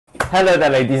Hello there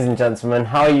ladies and gentlemen,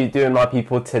 how are you doing my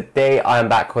people? Today I am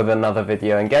back with another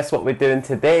video, and guess what we're doing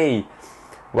today?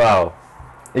 Well,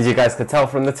 as you guys could tell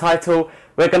from the title,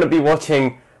 we're going to be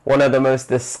watching one of the most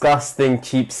disgusting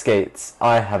cheapskates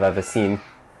I have ever seen.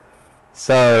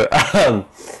 So,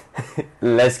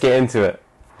 let's get into it.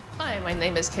 Hi, my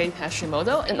name is Kate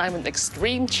Hashimoto, and I'm an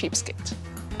extreme cheapskate.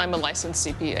 I'm a licensed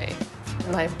CPA,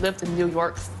 and I've lived in New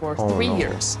York for 3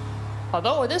 years.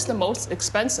 Although it is the most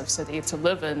expensive city to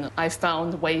live in, I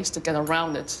found ways to get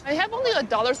around it. I have only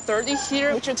 $1.30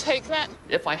 here. Would you take that?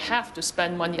 If I have to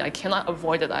spend money, I cannot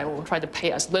avoid it. I will try to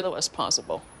pay as little as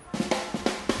possible.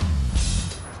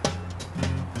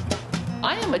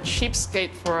 I am a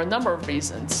cheapskate for a number of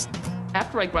reasons.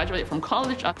 After I graduated from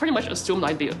college, I pretty much assumed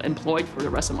I'd be employed for the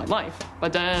rest of my life.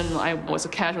 But then I was a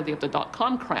casualty of the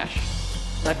dot-com crash.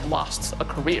 I've lost a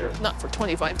career, not for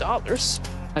 $25.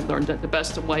 I learned that the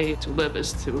best way to live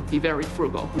is to be very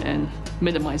frugal and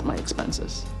minimize my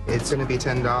expenses. It's gonna be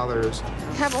 $10.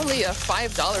 I have only a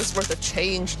 $5 worth of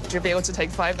change. Would you be able to take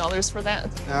 $5 for that?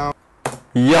 No.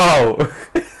 Yo!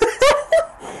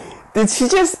 Did she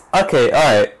just... Okay,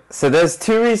 alright. So there's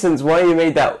two reasons why you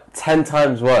made that 10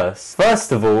 times worse.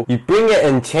 First of all, you bring it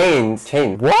in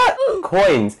what?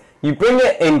 Coins. You bring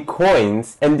it in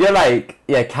coins, and you're like,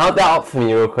 yeah, count that up for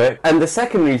me real quick. And the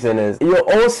second reason is, you're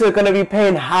also going to be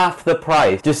paying half the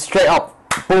price. Just straight up,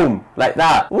 boom, like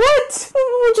that. What?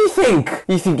 What do you think?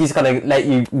 You think he's going to let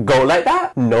you go like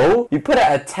that? No. You put it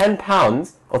at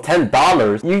 £10, or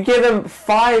 $10, you give him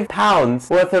 £5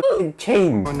 worth of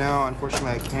change. Oh no, unfortunately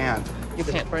I can't. You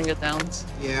can't bring it down?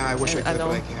 Yeah, I wish I could,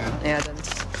 but I can't. Yeah, then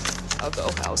I'll go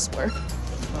elsewhere.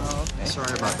 Oh, okay.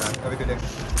 Sorry about that. Have a good day.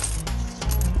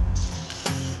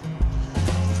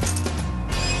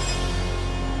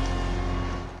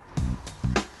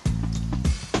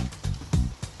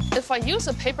 If I use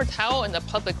a paper towel in a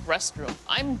public restroom,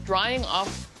 I'm drying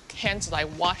off hands that I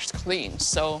washed clean,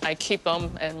 so I keep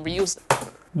them and reuse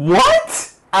them.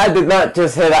 What? I did not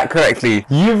just hear that correctly.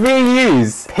 You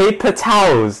reuse paper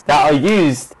towels that are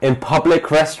used in public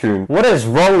restroom. What is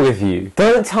wrong with you?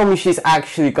 Don't tell me she's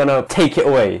actually gonna take it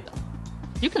away.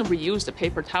 You can reuse the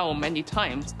paper towel many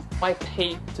times. Why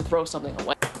pay to throw something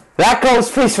away? That girl's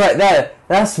face right there,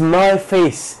 that's my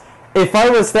face. If I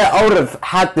was there, I would have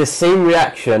had the same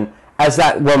reaction as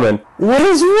that woman. What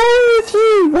is wrong with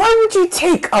you? Why would you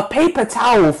take a paper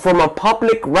towel from a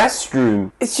public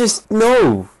restroom? It's just,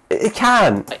 no, it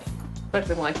can't.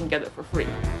 Especially when I can get it for free.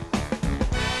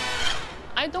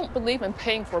 I don't believe in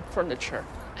paying for furniture.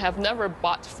 I have never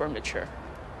bought furniture.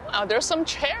 Wow, there's some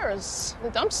chairs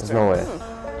in the dumpster. There's no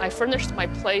way. I furnished my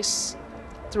place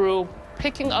through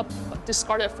picking up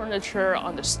discarded furniture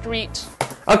on the street.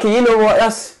 Okay, you know what,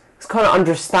 it's kind of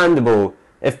understandable.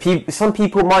 If some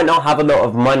people might not have a lot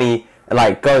of money,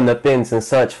 like go in the bins and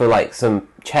search for like some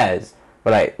chairs,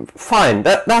 but like fine,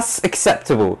 that's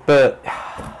acceptable. But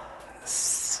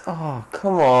oh,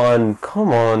 come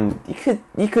on,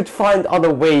 you could find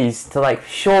other ways to, like,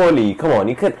 surely, come on,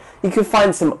 you could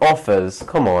find some offers,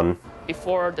 come on.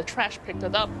 Before the trash picked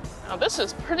it up. Now this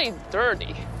is pretty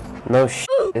dirty. No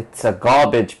it's a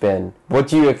garbage bin. What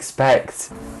do you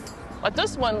expect? But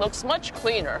this one looks much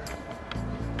cleaner.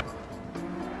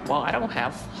 Well, I don't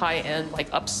have high-end, like,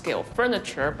 upscale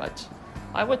furniture, but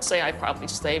I would say I probably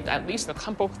saved at least a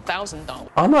couple $1,000.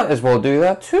 I might as well do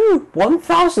that too.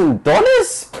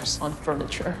 $1,000? On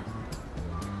furniture.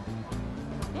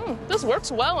 This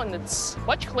works well and it's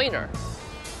much cleaner.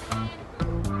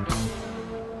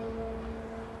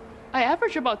 I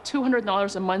average about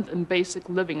 $200 a month in basic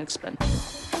living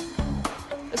expenses.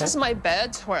 This is my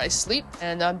bed where I sleep,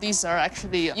 and these are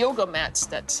actually yoga mats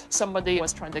that somebody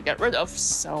was trying to get rid of,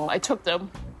 so I took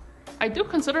them. I do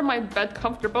consider my bed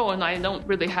comfortable, and I don't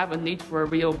really have a need for a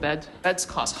real bed. Beds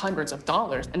cost hundreds of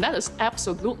dollars, and that is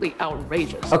absolutely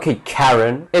outrageous. Okay,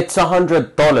 Karen, it's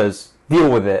 $100. Deal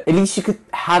with it. At least you could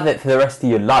have it for the rest of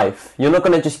your life. You're not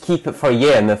gonna just keep it for a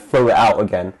year and then throw it out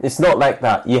again. It's not like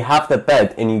that. You have the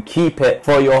bed and you keep it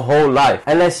for your whole life.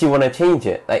 Unless you want to change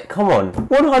it. Like, come on.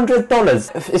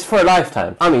 $100 is for a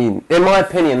lifetime. I mean, in my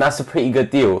opinion, that's a pretty good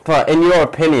deal. But in your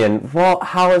opinion,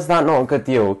 how is that not a good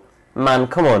deal? Man,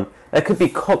 come on. There could be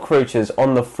cockroaches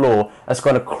on the floor that's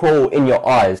gonna crawl in your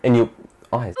eyes.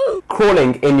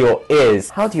 Crawling in your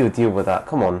ears. How do you deal with that?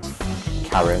 Come on,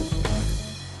 Karen.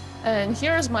 And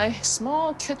here's my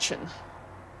small kitchen.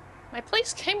 My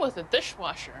place came with a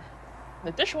dishwasher.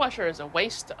 The dishwasher is a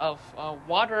waste of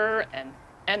water and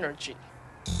energy.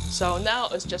 So now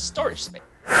it's just storage space.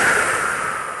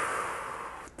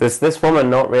 Does this woman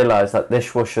not realize that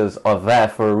dishwashers are there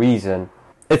for a reason?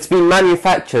 It's been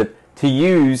manufactured to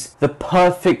use the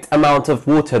perfect amount of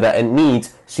water that it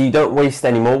needs so you don't waste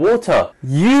any more water.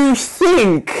 You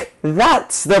think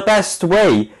that's the best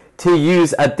way to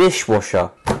use a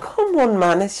dishwasher? Come on,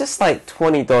 man, it's just like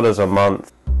 $20 a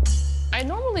month. I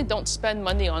normally don't spend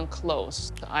money on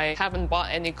clothes. I haven't bought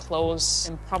any clothes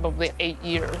in probably 8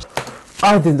 years.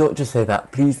 I did not just say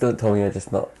that. Please don't tell me I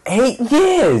just not. 8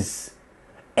 years!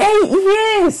 8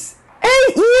 years!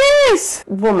 8 years!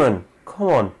 Woman, come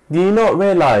on. Do you not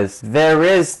realize there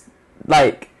is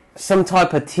like some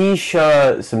type of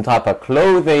t-shirt, some type of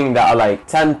clothing that are like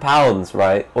 £10,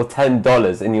 right? Or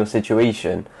 $10 in your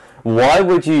situation. Why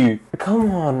would you?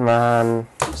 Come on, man.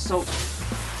 So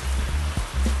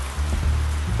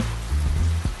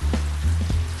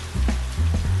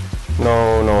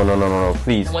No,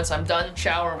 please. once I'm done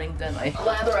showering, then I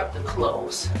lather up the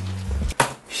clothes.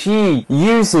 She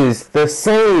uses the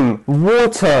same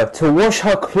water to wash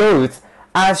her clothes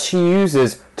as she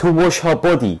uses to wash her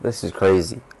body. This is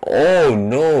crazy. Oh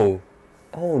no.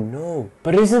 Oh no.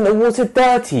 But isn't the water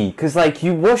dirty? Because like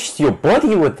you washed your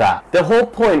body with that. The whole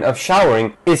point of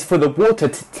showering is for the water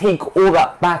to take all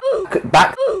that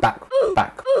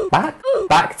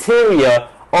bacteria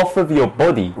off of your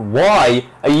body. Why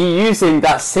are you using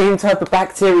that same type of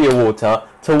bacteria water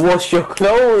to wash your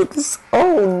clothes?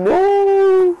 Oh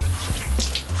no.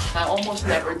 I almost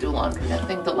never do laundry. I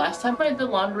think the last time I did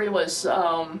laundry was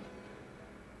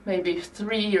maybe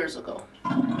 3 years ago.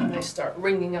 And I start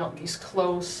wringing out these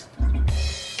clothes.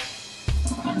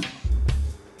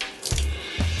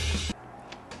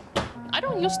 I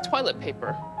don't use toilet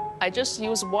paper. I just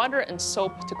use water and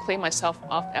soap to clean myself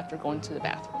off after going to the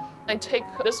bathroom. I take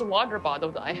this water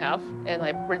bottle that I have and I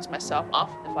rinse myself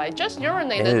off. If I just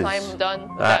urinated, I'm done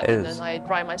with that, and then I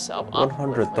dry myself off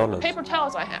with the paper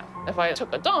towels I have. If I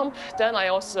took a dump, then I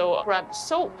also grab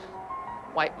soap,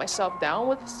 wipe myself down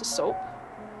with the soap,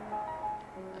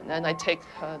 and then I take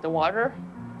the water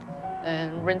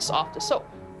and rinse off the soap.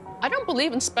 I don't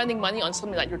believe in spending money on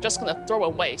something that you're just gonna throw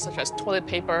away, such as toilet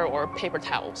paper or paper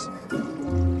towels.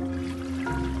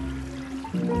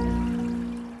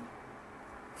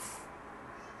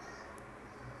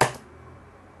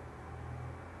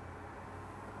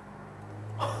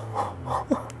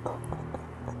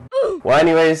 Well,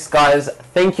 anyways, guys,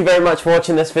 thank you very much for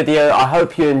watching this video. I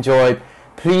hope you enjoyed.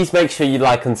 Please make sure you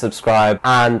like and subscribe,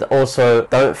 and also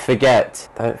don't forget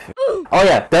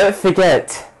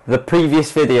the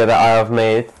previous video that I have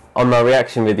made on my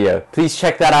reaction video. Please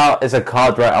check that out. There's a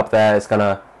card right up there. It's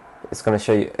gonna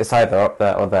show you. It's either up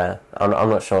there or there. I'm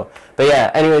not sure. But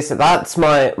yeah, anyways, that's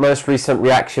my most recent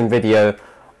reaction video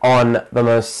on the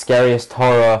most scariest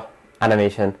horror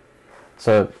animation.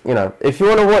 So, you know, if you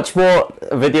want to watch more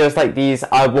videos like these,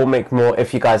 I will make more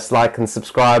if you guys like and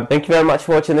subscribe. Thank you very much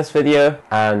for watching this video,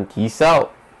 and peace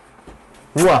out.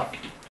 Mwah.